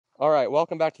All right,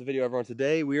 welcome back to the video, everyone.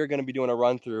 Today we are going to be doing a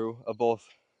run through of both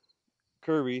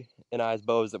Kirby and I's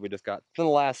bows that we just got in the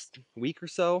last week or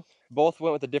so. Both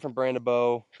went with a different brand of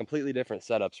bow, completely different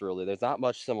setups really. There's not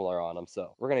much similar on them.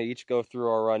 So we're going to each go through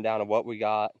our rundown of what we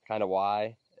got, kind of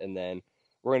why, and then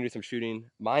we're going to do some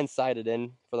shooting. Mine's sighted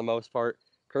in for the most part.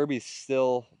 Kirby's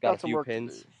still got a some few work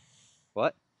pins. to do.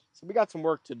 What? So we got some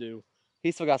work to do.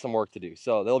 He's still got some work to do.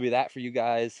 So there'll be that for you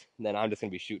guys. And then I'm just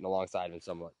going to be shooting alongside him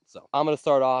somewhat. So I'm going to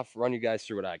start off, run you guys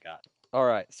through what I got. All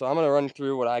right, so I'm going to run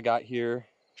through what I got here.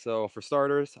 So for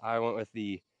starters, I went with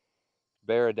the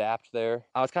Bear Adapt there.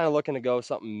 I was kind of looking to go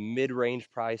something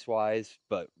mid-range price-wise,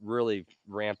 but really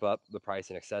ramp up the price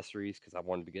and accessories because I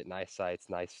wanted to get nice sights,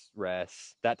 nice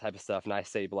rests, that type of stuff, nice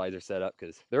stabilizer setup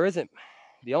because there isn't...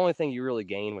 The only thing you really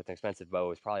gain with an expensive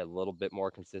bow is probably a little bit more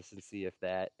consistency, if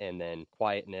that, and then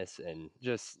quietness and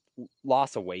just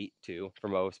loss of weight too for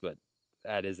most, but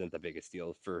that isn't the biggest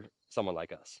deal for someone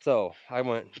like us. So I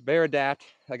went Bear Adapt.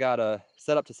 I got a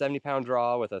set up to 70-pound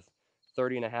draw with a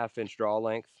 30.5-inch draw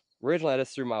length. Originally, I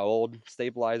just threw my old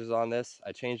stabilizers on this.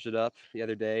 I changed it up the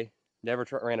other day. Never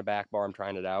ran a back bar. I'm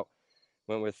trying it out.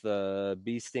 Went with the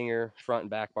Bee Stinger front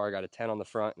and back bar. Got a 10 on the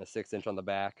front and a 6-inch on the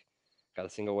back. Got a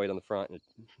single weight on the front and a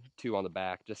 2 on the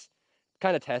back. Just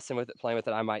kind of testing with it, playing with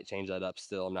it. I might change that up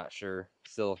still. I'm not sure.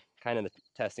 Still kind of in the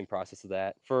testing process of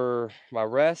that. For my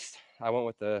rest, I went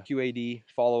with the QAD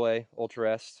Fallaway Ultra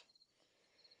Rest.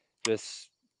 Just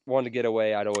wanted to get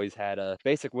away. I'd always had a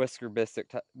basic whisker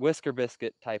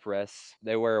biscuit type rests.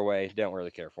 They wear away. Don't really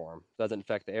care for them. Doesn't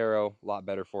affect the arrow. A lot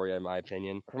better for you, in my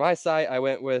opinion. For my sight, I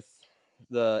went with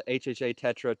the HHA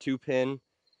Tetra 2-pin.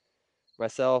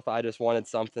 Myself, I just wanted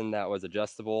something that was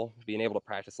adjustable. Being able to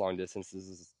practice long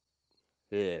distances,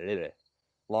 it's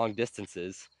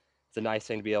a nice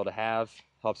thing to be able to have.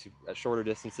 Helps you at shorter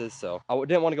distances. So I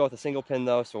didn't want to go with a single pin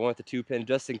though, so I went with the 2-pin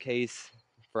just in case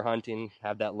for hunting.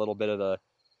 Have that little bit of a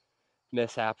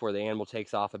mishap where the animal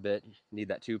takes off a bit. Need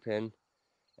that 2-pin.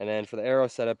 And then for the arrow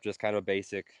setup, just kind of a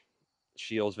basic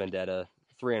Shields Vendetta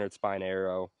 300 spine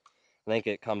arrow. I think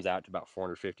it comes out to about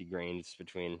 450 grains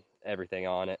between everything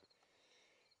on it,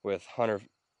 with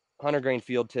 100 grain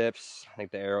field tips. I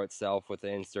think the arrow itself with the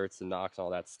inserts and nocks and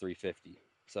all that's 350.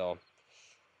 So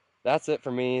that's it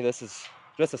for me. This is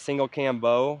just a single cam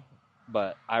bow,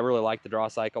 but I really like the draw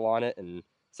cycle on it, and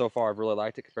so far I've really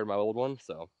liked it compared to my old one.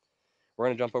 So we're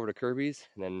gonna jump over to Kirby's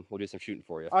and then we'll do some shooting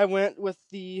for you. I went with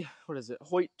the, what is it,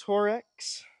 Hoyt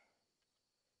Torrex.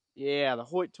 Yeah, the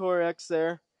Hoyt Torrex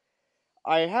there.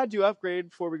 I had to upgrade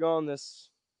before we go on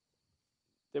this.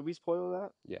 Did we spoil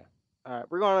that? Yeah. All right,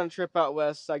 we're going on a trip out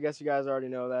west. I guess you guys already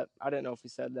know that. I didn't know if we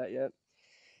said that yet.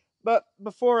 But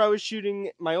before I was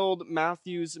shooting my old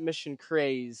Matthews Mission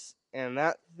Craze, and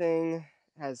that thing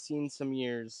has seen some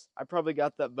years. I probably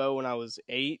got that bow when I was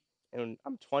 8, and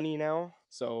I'm 20 now,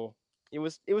 so it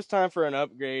was time for an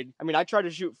upgrade. I mean, I tried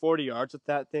to shoot 40 yards with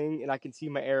that thing, and I can see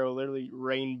my arrow literally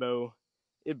rainbow.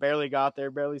 It barely got there,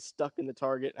 barely stuck in the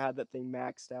target, and had that thing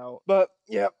maxed out. But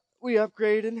yep, we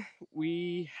upgraded.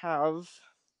 We have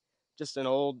just an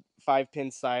old 5-pin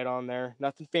sight on there,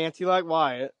 nothing fancy like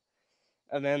Wyatt.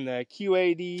 And then the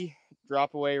QAD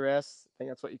drop away rests. I think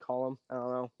that's what you call them. I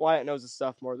don't know. Wyatt knows his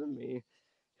stuff more than me.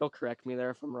 He'll correct me there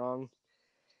if I'm wrong.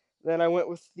 Then I went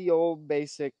with the old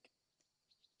basic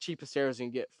cheapest arrows you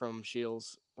can get from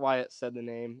Shields. Wyatt said the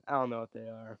name. I don't know what they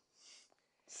are.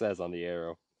 It says on the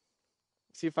arrow.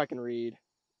 See if I can read.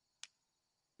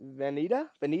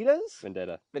 Vendettas?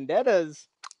 Vendetta. Vendettas.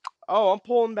 Oh, I'm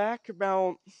pulling back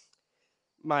about...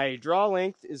 My draw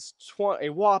length is a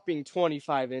whopping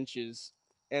 25 inches.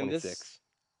 And 26. This...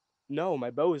 No,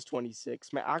 my bow is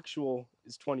 26. My actual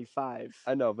is 25.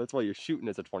 I know, but that's why you're shooting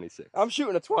as a 26. I'm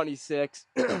shooting a 26.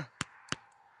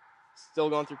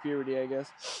 Still going through puberty, I guess.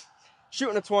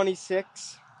 Shooting a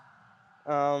 26.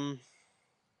 I'm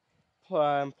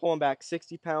pulling back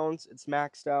 60 pounds. It's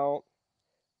maxed out.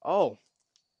 Oh,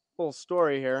 little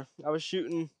story here. I was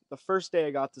shooting the first day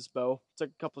I got this bow.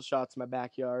 Took a couple shots in my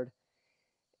backyard.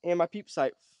 And my peep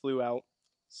sight flew out.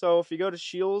 So if you go to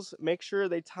Shields, make sure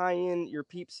they tie in your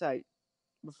peep sight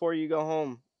before you go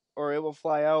home, or it will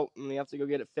fly out and you have to go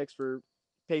get it fixed for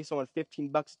pay someone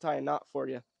 $15 to tie a knot for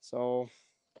you. So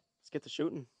let's get to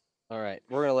shooting. All right,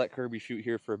 we're gonna let Kirby shoot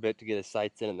here for a bit to get his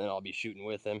sights in, and then I'll be shooting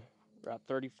with him. We're at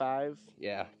 35.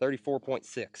 Yeah,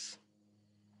 34.6.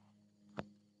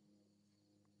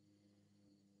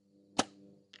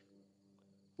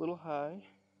 Little high.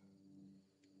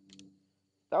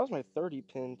 That was my 30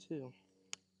 pin too.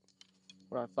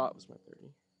 What I thought was my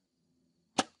 30.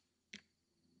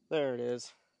 There it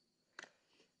is.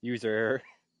 User error.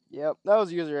 Yep, that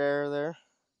was user error there,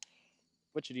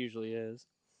 which it usually is.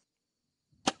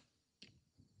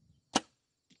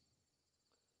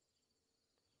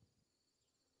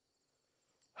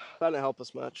 that didn't help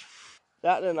us much.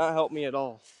 That did not help me at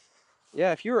all.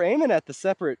 Yeah, if you were aiming at the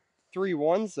separate 3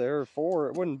 1s there, or 4,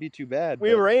 it wouldn't be too bad.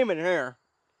 We were aiming here.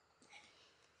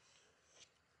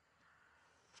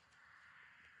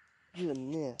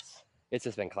 Even this. It's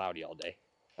just been cloudy all day.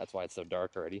 That's why it's so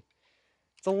dark already.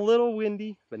 It's a little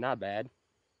windy, but not bad.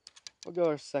 We'll go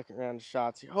our second round of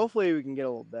shots here. Hopefully we can get a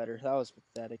little better. That was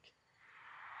pathetic.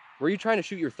 Were you trying to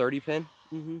shoot your 30 pin?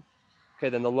 Mm-hmm. Okay,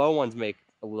 then the low ones make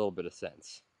a little bit of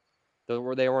sense. They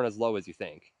weren't as low as you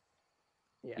think.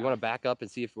 Yeah. You want to back up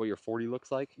and see what your 40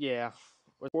 looks like? Yeah.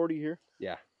 We're 40 here.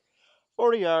 Yeah.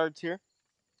 40 yards here.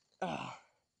 A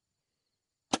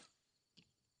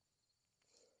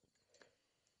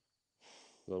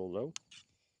little low.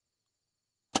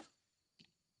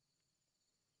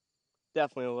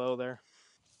 Definitely low there.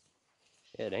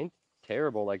 Yeah, it ain't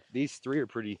terrible. Like, these 3 are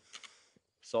pretty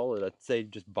solid. I'd say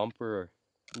just bumper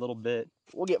a little bit.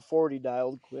 We'll get 40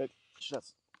 dialed quick.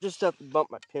 Just have to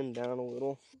bump my pin down a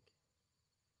little.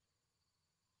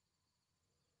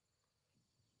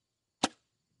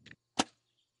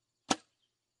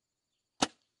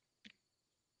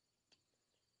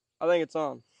 I think it's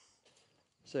on.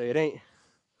 So it ain't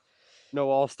no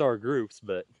all-star groups,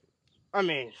 but I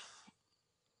mean,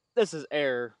 this is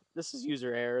error. This is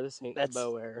user error. This ain't That's-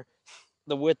 bow error.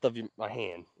 the width of my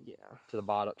hand Yeah. to the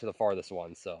bottom, to the farthest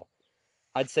one. So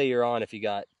I'd say you're on if you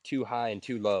got too high and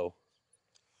too low.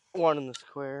 1 in the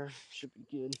square. Should be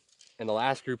good. In the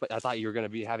last group, I thought you were going to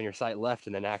be having your sight left,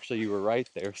 and then actually you were right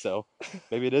there. So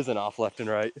maybe it isn't off left and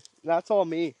right. That's all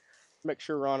me. Make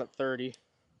sure we're on at 30.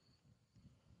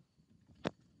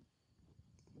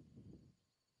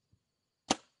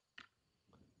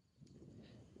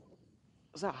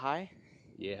 Was that high?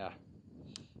 Yeah.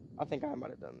 I think I might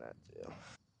have done that too.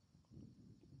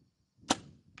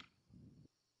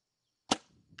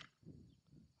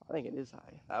 I think it is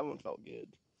high. That one felt good.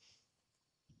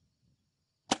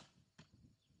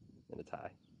 And it's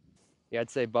high. Yeah, I'd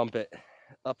say bump it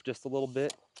up just a little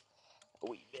bit. A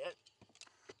wee bit.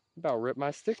 About rip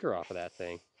my sticker off of that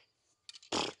thing.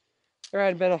 There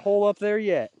hadn't been a hole up there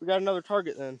yet. We got another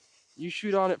target then. You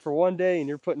shoot on it for one day and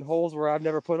you're putting holes where I've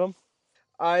never put them.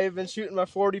 I've been shooting my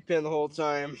 40 pin the whole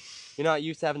time. You're not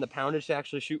used to having the poundage to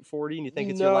actually shoot 40 and you think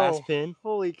it's your last pin?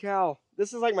 Holy cow.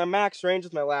 This is like my max range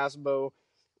with my last bow.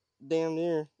 Damn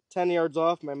near 10 yards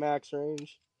off my max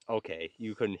range. Okay,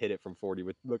 you couldn't hit it from 40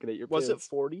 with looking at your Was pins. it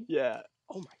 40? Yeah.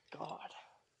 Oh my god.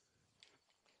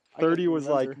 30 was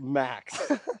like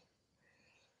max.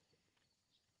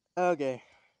 Okay.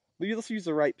 Let's use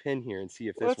the right pin here and see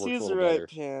if this Let's works use a the little right better.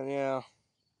 pin, yeah.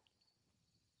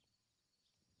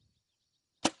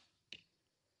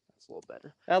 That's a little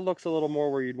better. That looks a little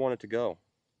more where you'd want it to go.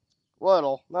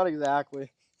 Little, not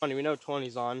exactly. 20, we know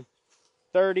 20's on.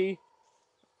 30,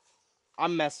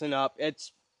 I'm messing up. It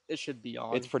should be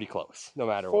on. It's pretty close, no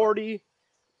matter 40, what.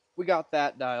 We got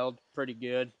that dialed pretty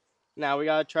good. Now we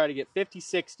gotta try to get 50,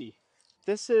 60.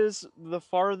 This is the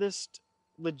farthest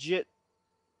legit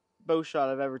bow shot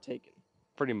I've ever taken.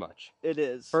 Pretty much. It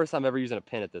is. First time ever using a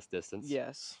pin at this distance.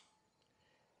 Yes.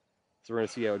 So we're gonna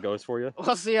see how it goes for you.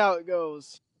 We'll see how it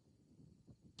goes.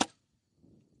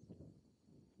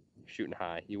 Shooting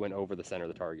high. You went over the center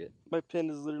of the target. My pin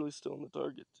is literally still in the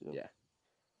target too. Yeah.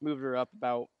 Moved her up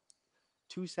about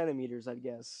 2 centimeters, I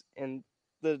guess, and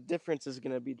the difference is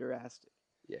gonna be drastic.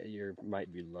 Yeah, you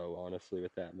might be low, honestly,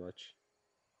 with that much.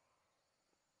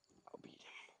 I'll beat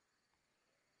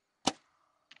him.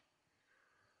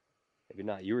 Maybe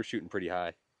not. You were shooting pretty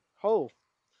high. Oh.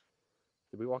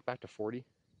 Did we walk back to 40?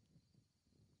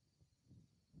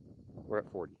 We're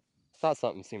at 40. Thought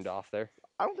something seemed off there.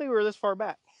 I don't think we were this far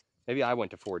back. Maybe I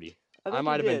went to 40. I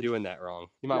might have been doing that wrong.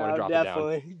 You might want to drop it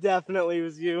down. Definitely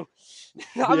was you.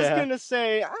 I was gonna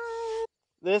say,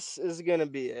 this is gonna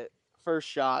be it. First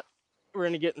shot. We're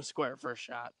gonna get in square first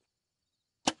shot.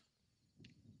 It's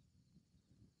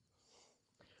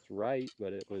right,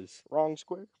 but it was wrong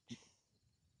square.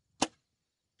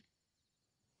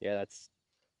 Yeah, that's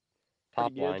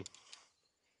top line.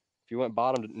 If you went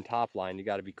bottom and top line, you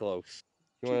got to be close.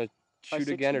 You want to shoot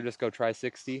again or just go try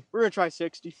 60? We're gonna try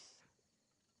 60.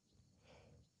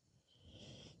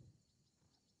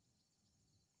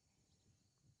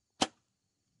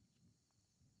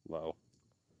 Low.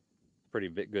 Pretty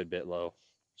good bit low.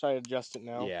 Try to adjust it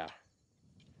now. Yeah.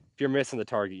 If you're missing the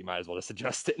target, you might as well just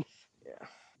adjust it.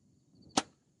 Yeah.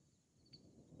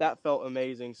 That felt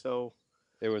amazing. So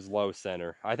it was low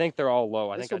center. I think they're all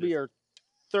low. This will be our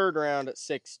third round at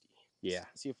 60. Yeah.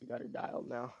 Let's see if we got her dialed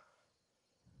now.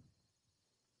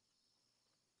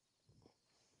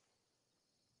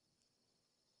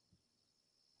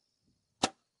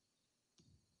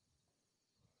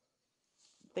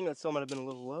 think that still might have been a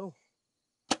little low.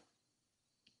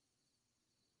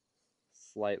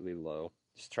 Slightly low.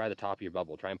 Just try the top of your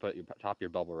bubble. Try and put your top of your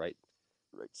bubble right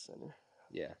center.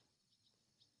 Yeah.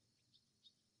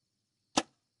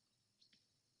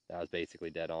 That was basically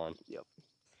dead on. Yep.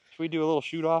 Should we do a little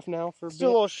shoot off now for a Let's bit? do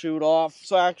a little shoot off.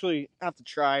 So I actually have to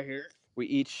try here. We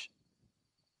each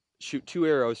shoot 2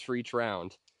 arrows for each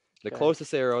round. The Okay.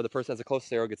 closest arrow, the person that has the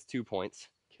closest arrow gets 2 points.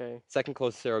 Okay. Second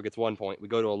closest arrow gets 1 point. We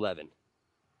go to 11.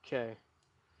 Okay.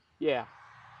 Yeah.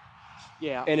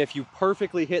 Yeah. And if you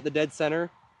perfectly hit the dead center,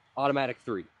 automatic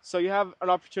 3. So you have an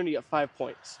opportunity at 5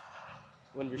 points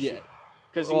when you're shooting.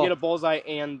 Because you can Well, get a bullseye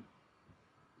and...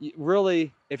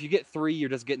 Really, if you get 3, you're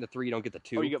just getting the 3, you don't get the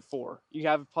 2. Oh, you get 4. You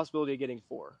have a possibility of getting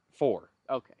 4. 4.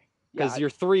 Okay. Because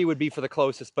your 3 would be for the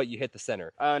closest, but you hit the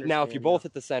center. I understand, now, if you both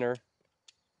hit the center,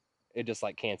 it just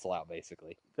like cancel out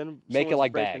basically. Then make it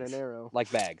like breaking bags. an arrow.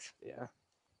 Like bags. Yeah.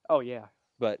 Oh, yeah.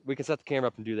 But we can set the camera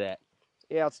up and do that.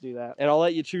 Yeah, let's do that. And I'll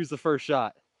let you choose the first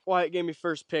shot. Wyatt gave me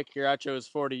first pick here. I chose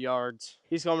 40 yards.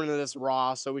 He's coming into this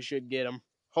raw, so we should get him.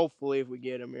 Hopefully, if we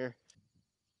get him here.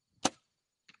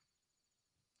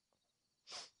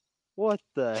 What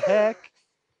the heck?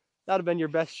 That would have been your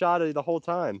best shot of the whole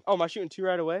time. Oh, am I shooting 2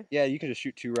 right away? Yeah, you can just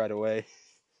shoot 2 right away.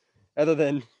 Other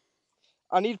than...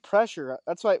 I need pressure.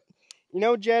 That's why... You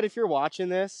know, Jed, if you're watching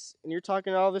this and you're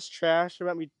talking all this trash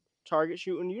about me target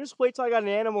shooting, you just wait till I got an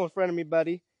animal in front of me,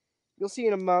 buddy. You'll see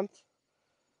in a month.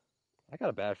 I got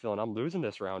a bad feeling I'm losing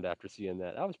this round after seeing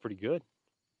that. That was pretty good.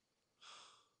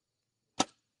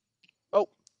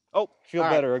 Oh, feel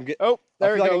better. Right. Oh,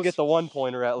 there I feel like I can get the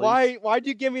 1-pointer at least. Why'd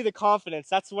you give me the confidence?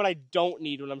 That's what I don't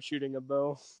need when I'm shooting a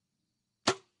bow.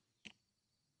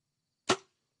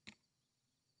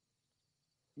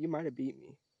 You might have beat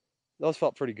me. Those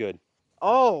felt pretty good.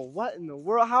 Oh, what in the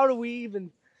world? How do we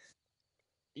even...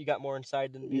 You got more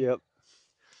inside than me. Yep.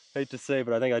 Hate to say,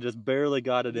 but I think I just barely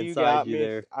got it inside you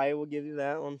there. I will give you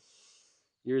that one.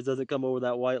 Yours doesn't come over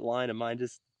that white line, and mine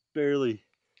just barely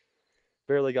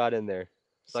got in there.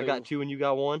 So I got 2 and you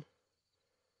got 1?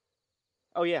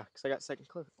 Oh, yeah, because I got second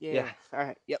clip. Yeah. All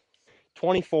right, yep.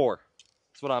 24.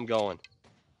 That's what I'm going.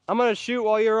 I'm going to shoot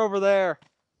while you're over there.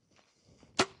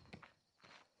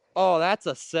 Oh, that's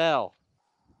a sell.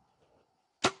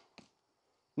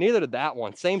 Neither did that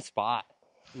one. Same spot.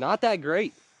 Not that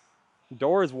great.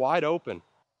 Door is wide open.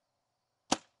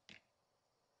 It's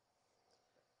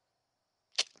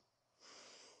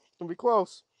going to be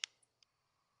close.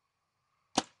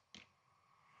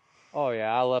 Oh,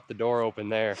 yeah, I left the door open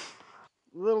there.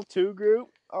 Little 2 group.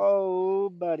 Oh,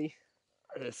 buddy.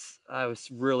 I was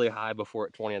really high before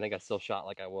at 20. I think I still shot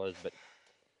like I was, but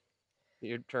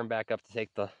you turn back up to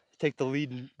take the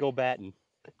lead and go batting.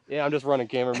 Yeah, I'm just running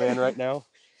cameraman right now.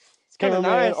 It's kind of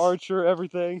cameraman, nice. Archer,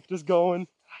 everything, just going.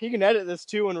 You can edit this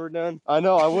too when we're done. I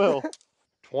know, I will.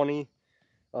 20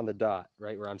 on the dot,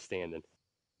 right where I'm standing.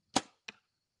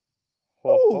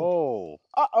 Oh,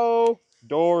 uh-oh.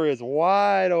 Door is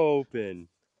wide open.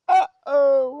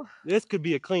 Uh-oh. This could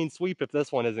be a clean sweep if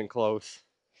this one isn't close.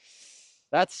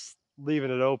 That's leaving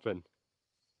it open.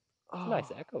 Oh.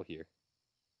 Nice echo here.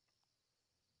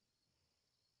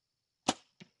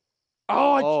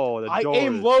 Oh, the I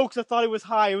aimed low because I thought it was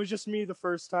high. It was just me the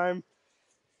first time.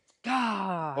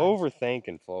 God.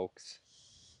 Overthinking, folks.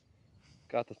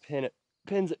 Got the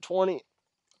pins at 20.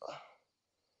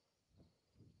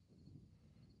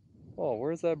 Oh,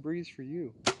 where's that breeze for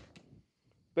you?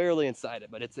 Barely inside it,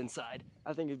 but it's inside.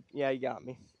 I think, yeah, you got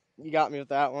me. You got me with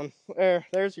that one.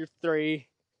 There's your 3.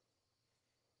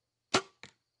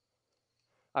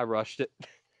 I rushed it.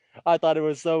 I thought it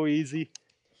was so easy.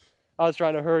 I was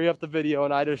trying to hurry up the video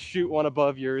and I just shoot one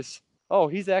above yours. Oh,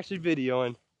 he's actually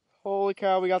videoing. Holy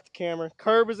cow, we got the camera.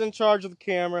 Curb is in charge of the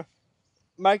camera.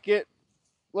 Might get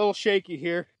a little shaky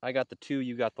here. I got the 2,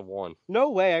 you got the 1.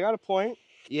 No way, I got a point.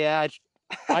 Yeah,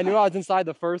 I knew I was inside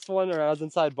the first one, or I was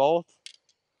inside both.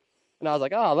 And I was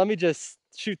like, oh, let me just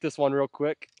shoot this one real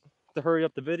quick to hurry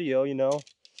up the video, you know.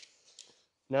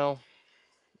 No.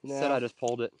 Instead, I just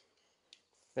pulled it.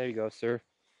 There you go, sir.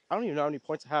 I don't even know how many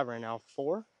points I have right now.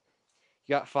 4?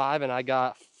 You got 5 and I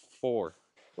got 4.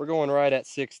 We're going right at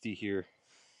 60 here.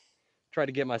 Try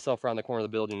to get myself around the corner of the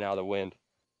building now of the wind.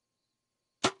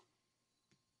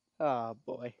 Oh,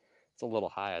 boy. It's a little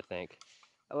high, I think.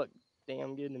 That looked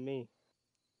damn good to me.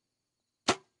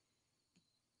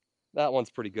 That one's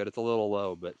pretty good. It's a little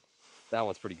low, but that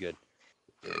one's pretty good.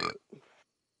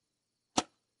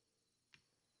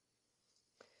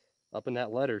 Up in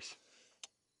that letters.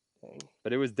 Dang.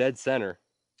 But it was dead center.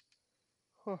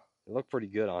 Huh. It looked pretty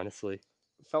good, honestly.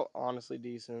 It felt honestly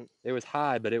decent. It was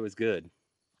high, but it was good.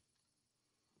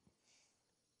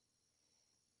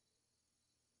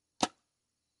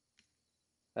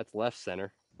 That's left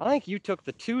center. I think you took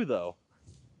the 2 though.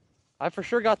 I for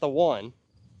sure got the 1.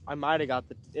 I might have got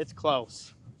the. It's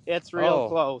close. It's real Oh,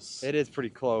 close. it is pretty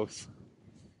close.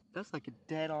 That's like a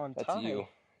dead on That's tie. you.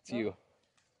 It's you.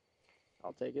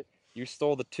 I'll take it. You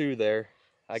stole the 2 there.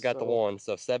 I got the 1,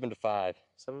 so 7-5.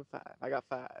 7-5. I got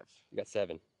 5. You got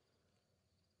 7.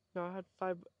 No, I had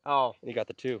 5. Oh. And you got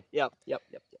the 2. Yep. A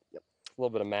little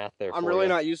bit of math there. I'm really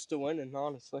not used to winning,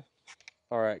 honestly.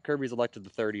 All right, Kirby's elected the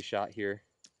 30 shot here.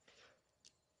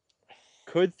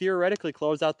 Could theoretically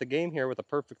close out the game here with a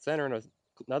perfect center and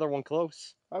another one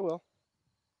close. I will.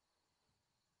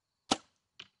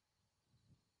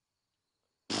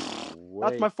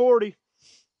 That's my 40.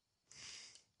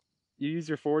 You use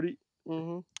your 40?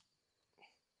 Mm-hmm.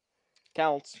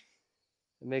 Counts.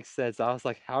 It makes sense. I was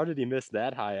like, how did he miss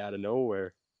that high out of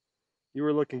nowhere? You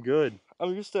were looking good.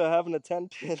 I'm used to having a 10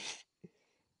 pin.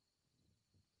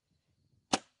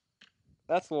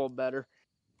 That's a little better.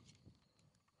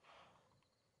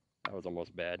 That was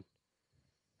almost bad.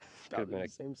 Could have been the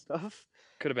same stuff.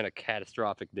 Could have been a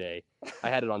catastrophic day. I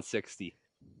had it on 60.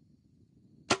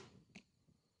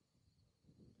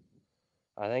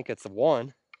 I think it's a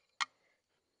 1.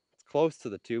 It's close to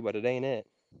the 2, but it ain't it.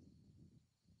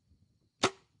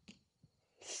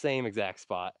 Same exact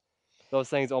spot. Those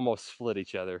things almost split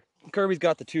each other. Kirby's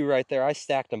got the 2 right there. I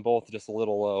stacked them both just a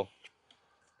little low.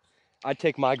 I'd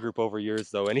take my group over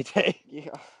yours though any day.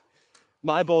 Yeah.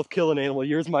 My both kill an animal.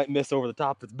 Yours might miss over the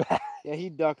top of its back. Yeah, he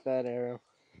ducked that arrow.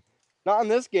 Not in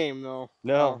this game though.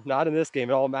 No, not in this game.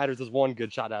 It all matters is 1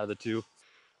 good shot out of the 2.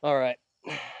 All right.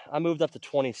 I moved up to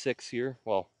 26 here.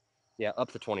 Well, yeah,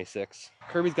 up to 26.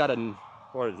 Kirby's got a,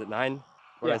 what is it, 9?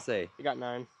 What did I say? You got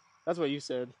 9. That's what you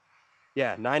said.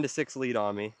 Yeah, 9-6 lead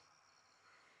on me.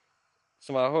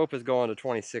 So my hope is going to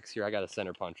 26 here. I got a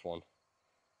center punch one.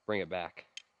 Bring it back.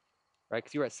 Right,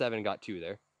 because you were at 7 and got 2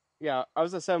 there. Yeah, I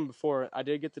was at 7 before. I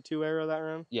did get the 2 arrow that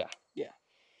round. Yeah. Yeah.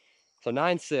 So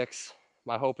 9-6.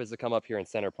 My hope is to come up here and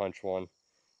center punch one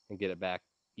and get it back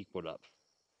equaled up.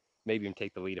 Maybe even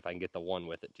take the lead if I can get the 1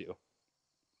 with it too.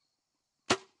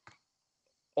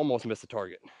 Almost missed the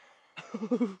target.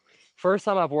 First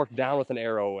time I've worked down with an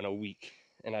arrow in a week,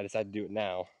 and I decided to do it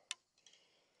now.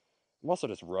 I'm also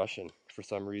just rushing for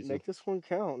some reason. Make this one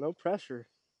count. No pressure.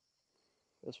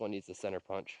 This one needs a center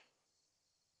punch.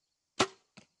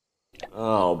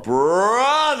 Oh,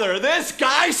 brother, this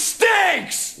guy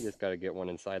stinks! You just got to get one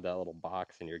inside that little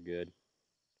box and you're good.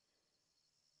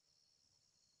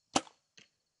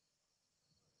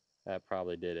 That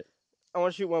probably did it. I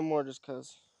want to shoot one more just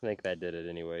because. I think that did it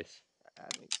anyways. I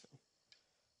think so.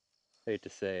 Hate to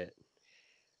say it.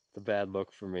 It's a bad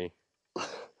look for me.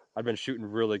 I've been shooting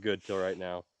really good till right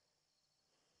now.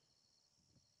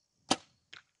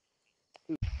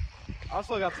 I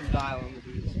also got some dialing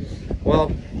to do.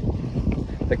 Well,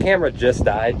 the camera just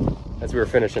died as we were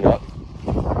finishing up.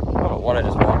 I don't know what I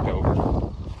just walked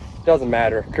over. Doesn't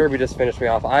matter. Kirby just finished me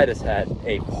off. I just had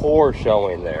a poor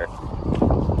showing there.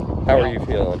 How are you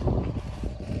feeling?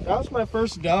 That was my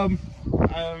first dub.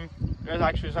 There's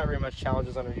not very much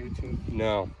challenges on our YouTube.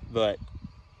 No, but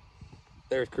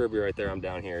there's Kirby right there. I'm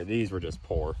down here. These were just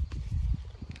poor.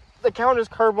 The count is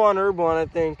Carbon Urban, I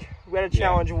think. We had a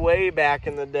challenge way back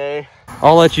in the day.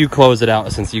 I'll let you close it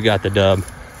out since you got the dub.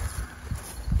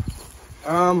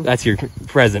 That's your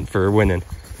present for winning.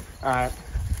 Alright.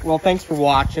 Well, thanks for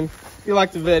watching. If you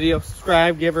liked the video,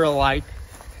 subscribe, give her a like.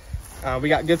 We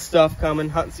got good stuff coming.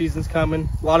 Hunting season's coming.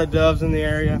 A lot of doves in the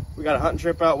area. We got a hunting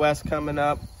trip out west coming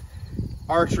up.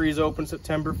 Archery's open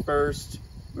September 1st.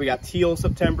 We got teal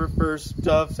September 1st.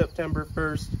 Dove September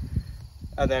 1st.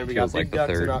 And then we got big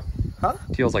ducks. Huh?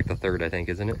 Teal's like the 3rd, I think,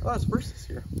 isn't it? Oh, it's first this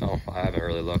year. Oh, I haven't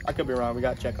really looked. I could be wrong. We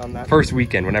got to check on that. First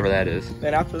weekend, whenever that is.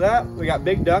 Then after that, we got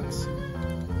big ducks.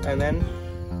 And then,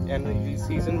 end of the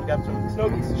season, we got some snow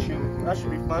geese to shoot. That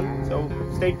should be fun. So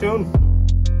stay tuned.